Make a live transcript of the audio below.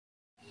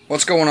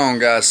What's going on,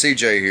 guys?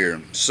 CJ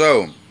here.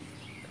 So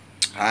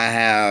I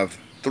have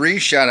 3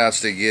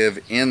 shout-outs to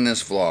give in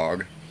this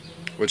vlog,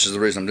 which is the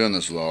reason I'm doing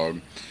this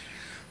vlog.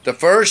 The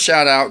first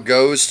shout-out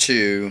goes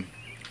to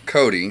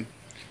Cody,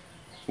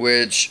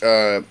 which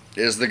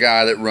is the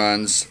guy that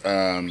runs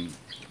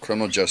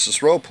Criminal Justice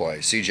Roleplay,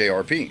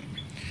 CJRP.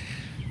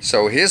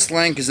 So his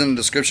link is in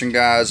the description,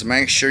 guys.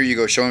 Make sure you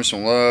go show him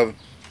some love.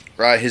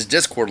 Right, his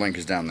Discord link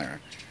is down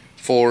there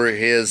for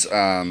his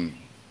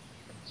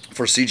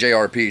for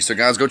CJRP. So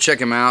guys, go check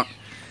him out.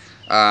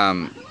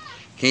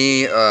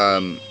 He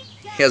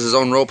has his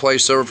own roleplay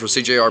server for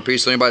CJRP.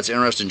 So anybody that's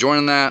interested in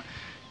joining that,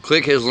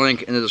 click his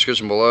link in the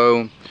description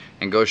below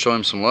and go show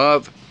him some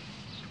love.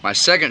 My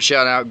second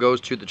shout out goes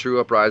to the True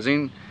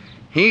Uprising.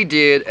 He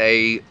did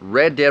a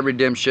Red Dead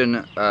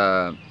Redemption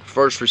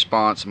first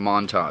response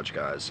montage,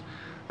 guys.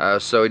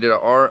 So he did a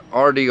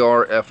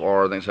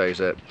RDRFR, I think that's how you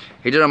say it.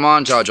 He did a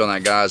montage on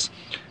that, guys.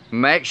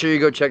 Make sure you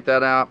go check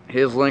that out.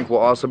 His link will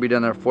also be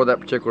down there for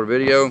that particular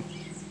video.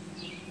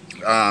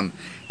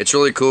 It's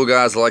really cool,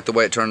 guys. I like the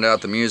way it turned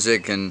out, the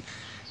music, and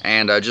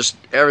just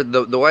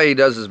the way he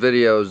does his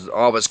videos,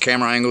 all of his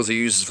camera angles he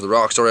uses for the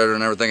Rockstar editor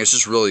and everything. It's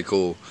just really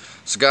cool.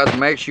 So guys,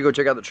 make sure you go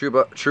check out the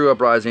True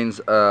Uprising's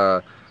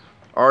RDRFR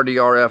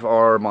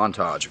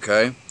montage,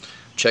 okay?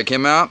 Check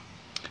him out.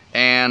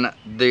 And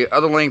the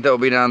other link that will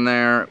be down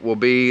there will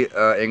be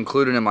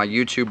included in my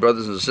YouTube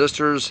brothers and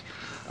sisters.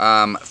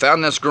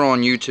 Found this girl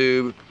on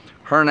YouTube.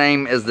 Her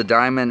name is the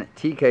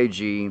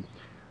DiamondTKG,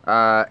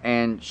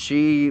 and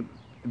she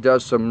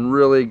does some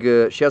really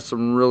good. She has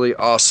some really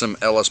awesome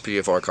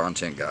LSPFR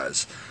content,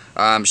 guys.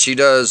 She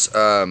does.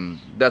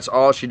 That's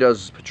all she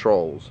does is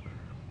patrols,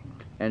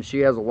 and she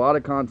has a lot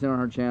of content on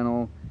her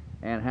channel,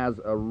 and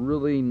has a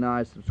really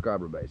nice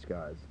subscriber base,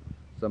 guys.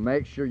 So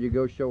make sure you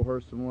go show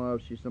her some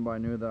love. She's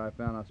somebody new that I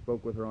found. I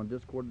spoke with her on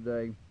Discord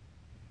today,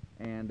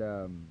 and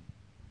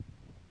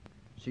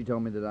she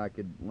told me that I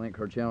could link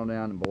her channel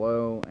down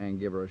below and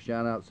give her a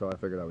shout out, so I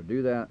figured I would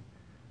do that.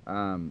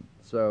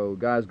 So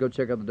guys, go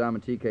check out the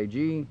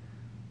DiamondTKG.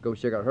 Go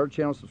check out her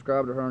channel,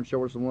 subscribe to her, and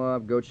show her some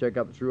love. Go check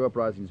out the True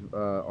Uprising's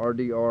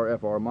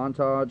RDRFR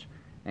montage,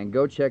 and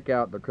go check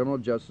out the Criminal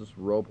Justice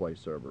Roleplay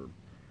server.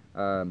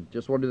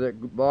 Just want to do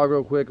that vlog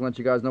real quick and let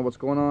you guys know what's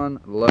going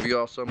on. Love you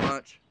all so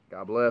much.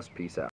 God bless. Peace out.